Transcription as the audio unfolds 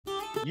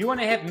You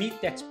want to have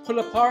meat that's pull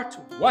apart?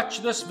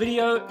 Watch this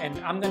video and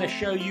I'm going to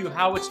show you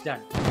how it's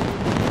done.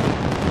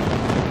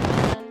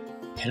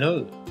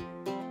 Hello,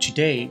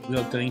 today we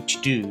are going to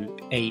do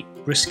a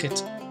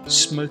brisket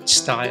smoked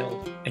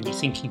style, and you're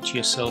thinking to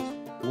yourself,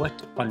 what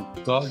on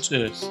God's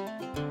earth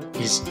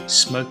is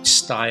smoked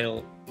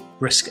style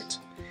brisket?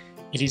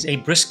 It is a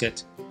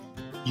brisket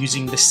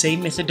using the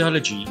same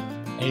methodology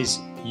as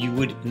you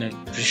would in a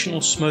traditional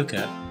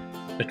smoker,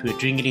 but we're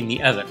doing it in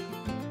the oven.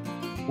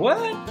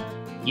 What?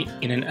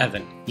 In an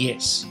oven,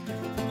 yes.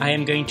 I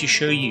am going to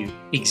show you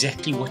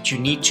exactly what you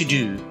need to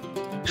do,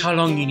 how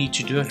long you need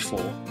to do it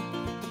for,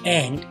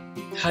 and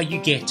how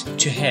you get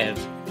to have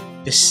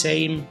the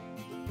same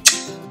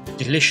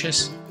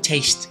delicious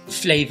taste,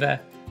 flavor,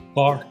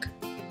 bark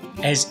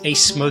as a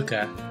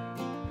smoker.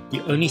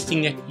 The only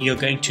thing that you're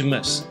going to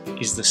miss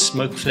is the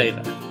smoke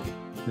flavor.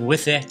 And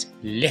with that,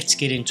 let's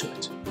get into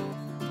it.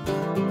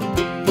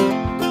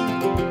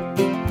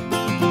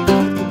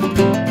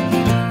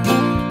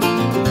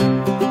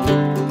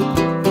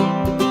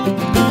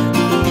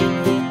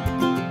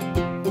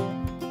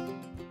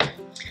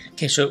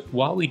 Okay, so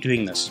while we're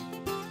doing this,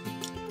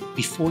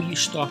 before you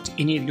start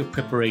any of your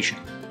preparation,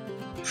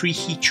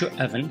 preheat your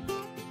oven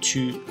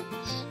to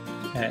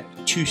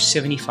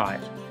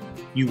 275.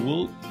 You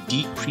will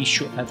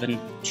decrease your oven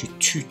to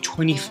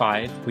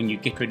 225 when you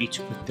get ready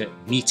to put the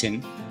meat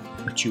in,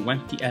 but you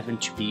want the oven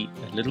to be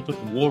a little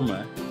bit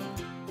warmer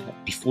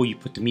before you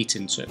put the meat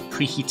in, so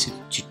preheat it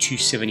to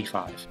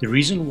 275. The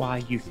reason why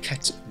you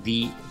cut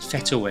the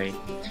fat away,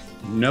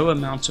 no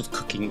amount of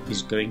cooking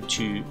is going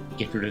to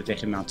get rid of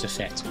that amount of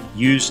fat.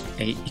 Use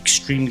an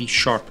extremely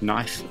sharp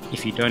knife.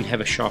 If you don't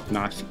have a sharp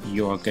knife,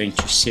 you are going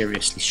to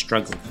seriously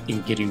struggle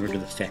in getting rid of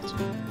the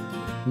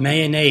fat.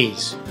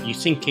 Mayonnaise. You're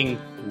thinking,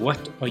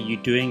 what are you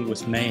doing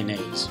with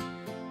mayonnaise?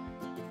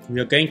 We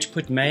are going to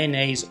put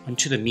mayonnaise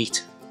onto the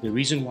meat. The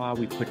reason why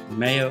we put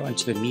mayo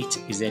onto the meat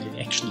is that it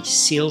actually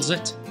seals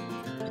it.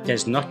 It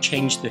does not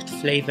change the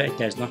flavor, it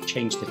does not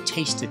change the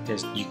taste.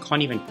 You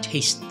can't even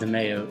taste the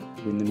mayo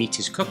when the meat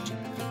is cooked.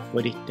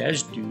 What it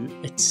does do,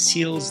 it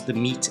seals the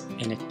meat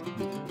and it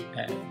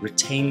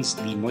retains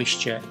the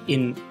moisture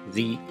in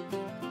the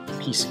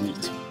piece of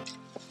meat.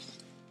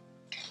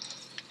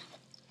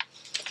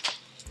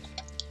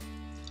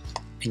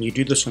 And you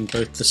do this on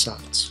both the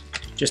sides,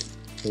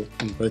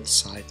 on both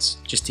sides,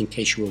 just in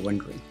case you were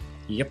wondering.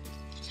 Yep.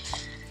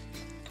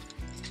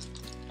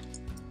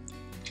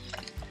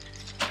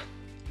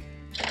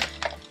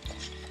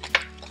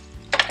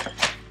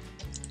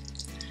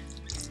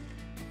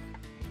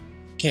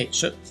 Okay,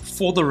 so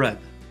for the rub,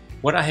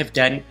 what I have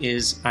done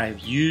is I've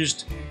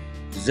used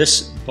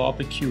this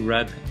barbecue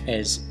rub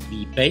as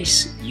the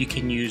base. You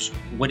can use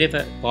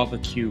whatever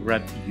barbecue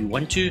rub you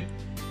want to.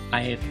 I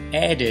have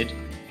added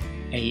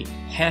a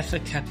half a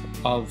cup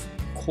of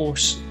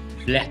coarse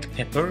black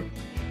pepper,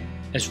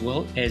 as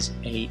well as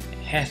a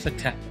half a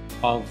cup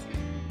of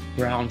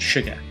brown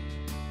sugar.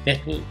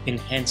 That will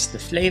enhance the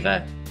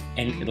flavor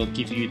and it'll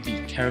give you the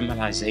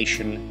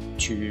caramelization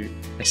to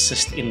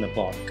assist in the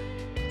bark.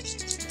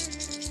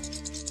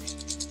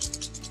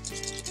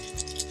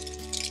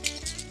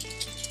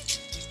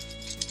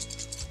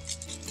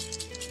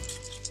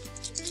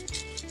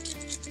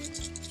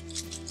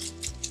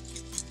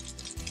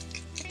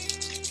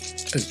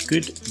 A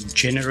good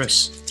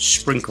generous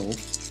sprinkle.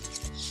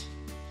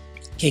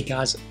 Okay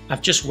guys,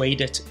 I've just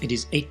weighed it. It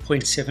is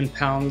 8.7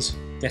 pounds.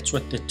 That's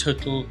what the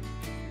total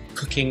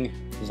cooking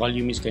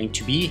volume is going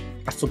to be.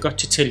 I forgot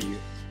to tell you.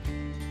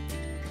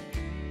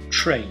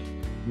 Tray.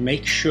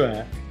 Make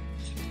sure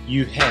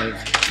you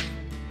have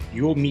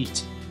your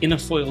meat in a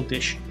foil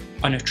dish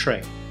on a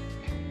tray.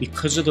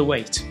 Because of the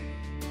weight,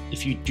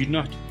 if you do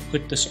not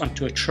put this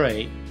onto a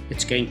tray,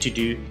 it's going to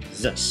do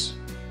this.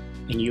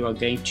 And you are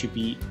going to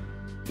be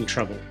in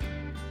trouble.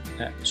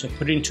 So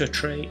put it into a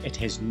tray. It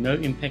has no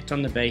impact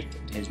on the bake,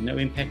 it has no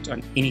impact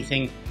on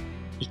anything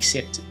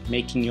except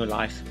making your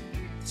life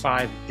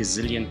 5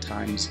 gazillion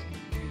times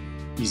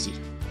easy.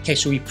 Okay,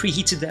 so we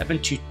preheated the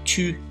oven to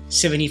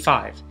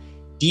 275.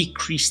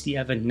 Decrease the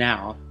oven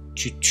now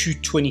to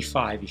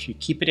 225. If you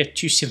keep it at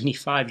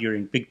 275, you're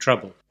in big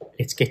trouble.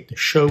 Let's get the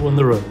show on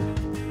the road.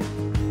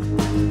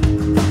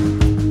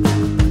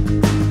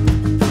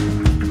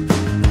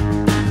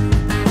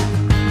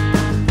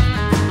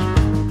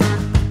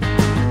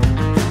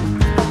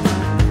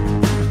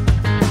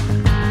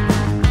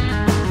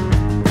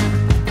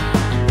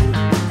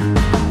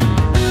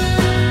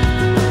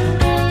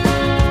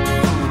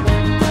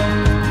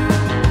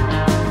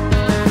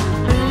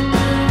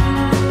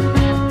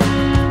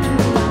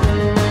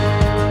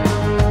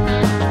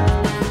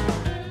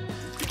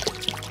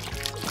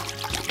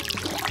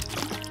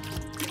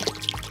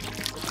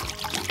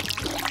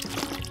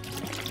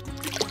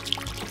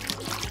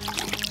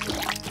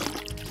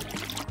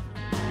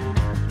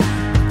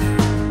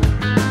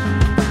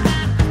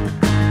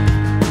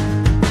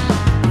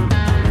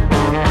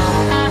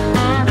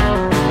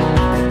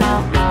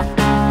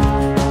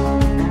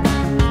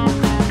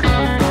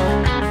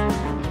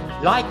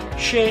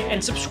 share,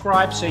 and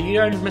subscribe so you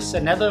don't miss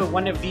another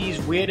one of these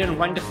weird and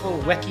wonderful,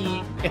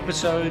 wacky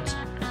episodes.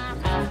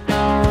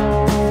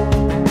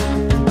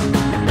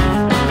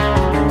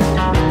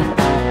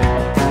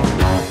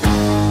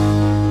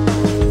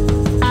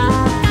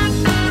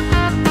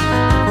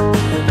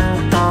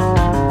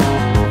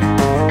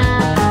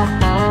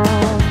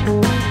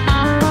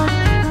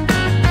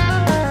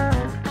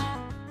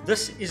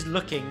 This is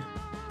looking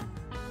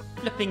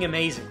flipping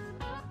amazing.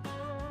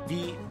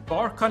 The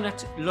bark on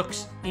it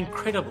looks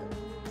incredible.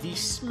 The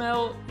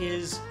smell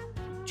is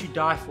to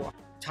die for.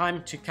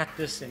 Time to cut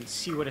this and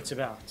see what it's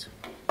about.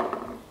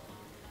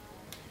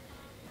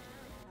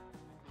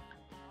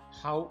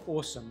 How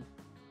awesome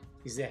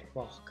is that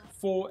bark?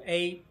 For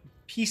a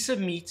piece of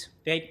meat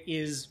that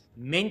is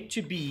meant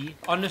to be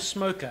on a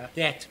smoker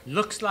that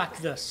looks like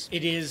this,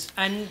 it is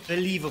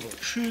unbelievable,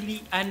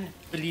 truly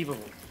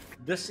unbelievable.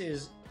 This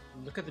is,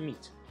 look at the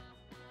meat.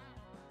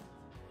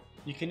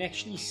 You can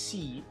actually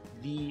see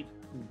the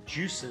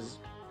juices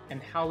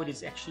and how it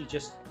is actually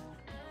just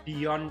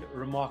beyond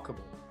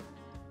remarkable.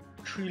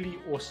 Truly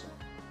awesome.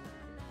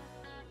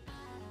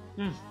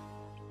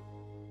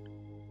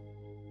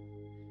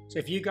 So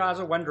if you guys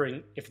are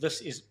wondering if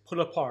this is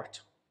pull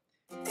apart,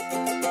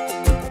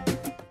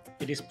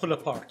 it is pull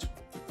apart.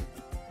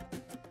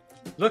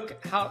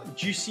 Look how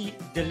juicy,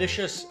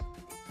 delicious.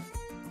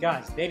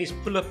 Guys, that is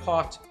pull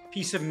apart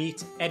piece of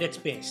meat at its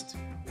best.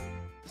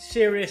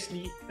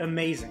 Seriously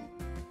amazing.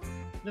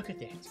 Look at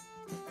that.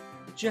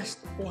 Just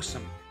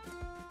awesome.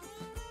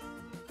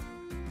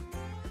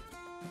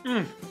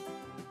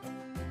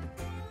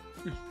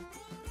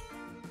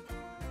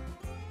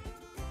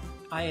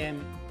 I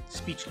am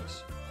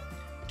speechless.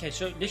 Okay,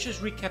 so let's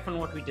just recap on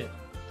what we did.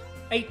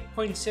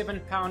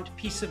 8.7 pound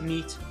piece of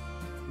meat.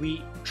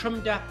 We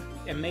trimmed up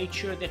and made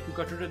sure that we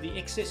got rid of the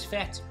excess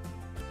fat.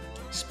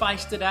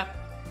 Spiced it up.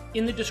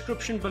 In the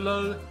description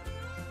below,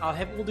 I'll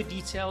have all the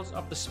details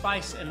of the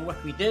spice and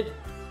what we did.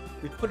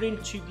 We put it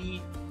into the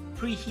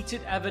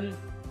preheated oven.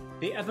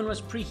 The oven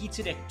was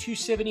preheated at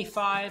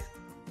 275.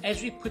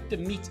 As we put the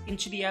meat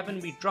into the oven,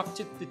 we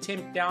dropped the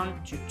temp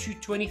down to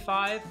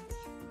 225,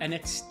 and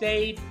it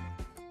stayed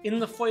in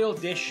the foil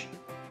dish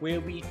where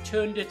we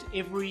turned it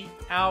every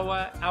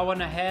hour, hour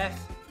and a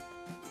half,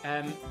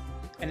 and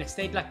it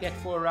stayed like that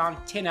for around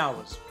 10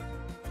 hours.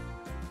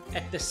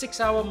 At the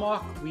 6-hour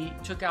mark, we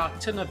took our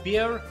tin of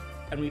beer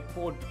and we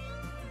poured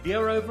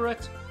beer over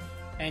it,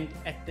 and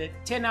at the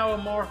 10-hour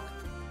mark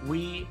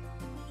we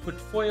put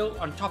foil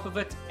on top of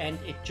it, and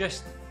it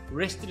just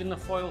rested in the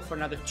foil for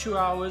another 2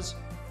 hours,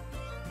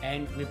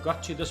 and we've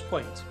got to this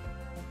point.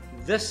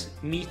 This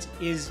meat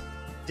is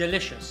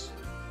delicious.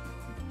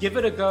 Give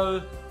it a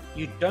go.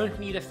 You don't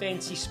need a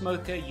fancy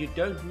smoker, you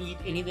don't need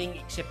anything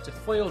except a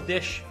foil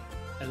dish,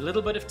 a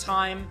little bit of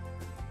time,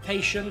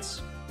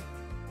 patience.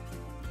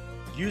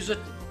 Use it,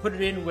 put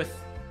it in with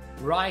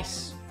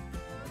rice,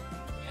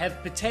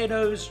 have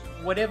potatoes,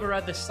 whatever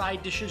other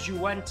side dishes you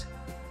want.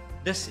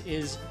 This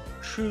is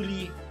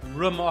truly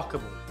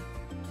remarkable.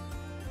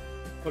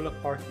 Pull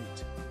apart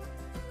meat.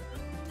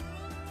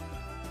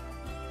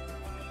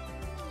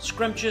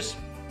 Scrumptious,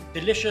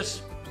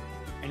 delicious,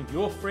 and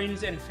your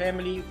friends and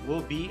family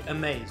will be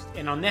amazed.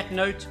 And on that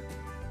note,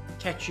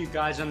 catch you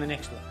guys on the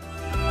next one.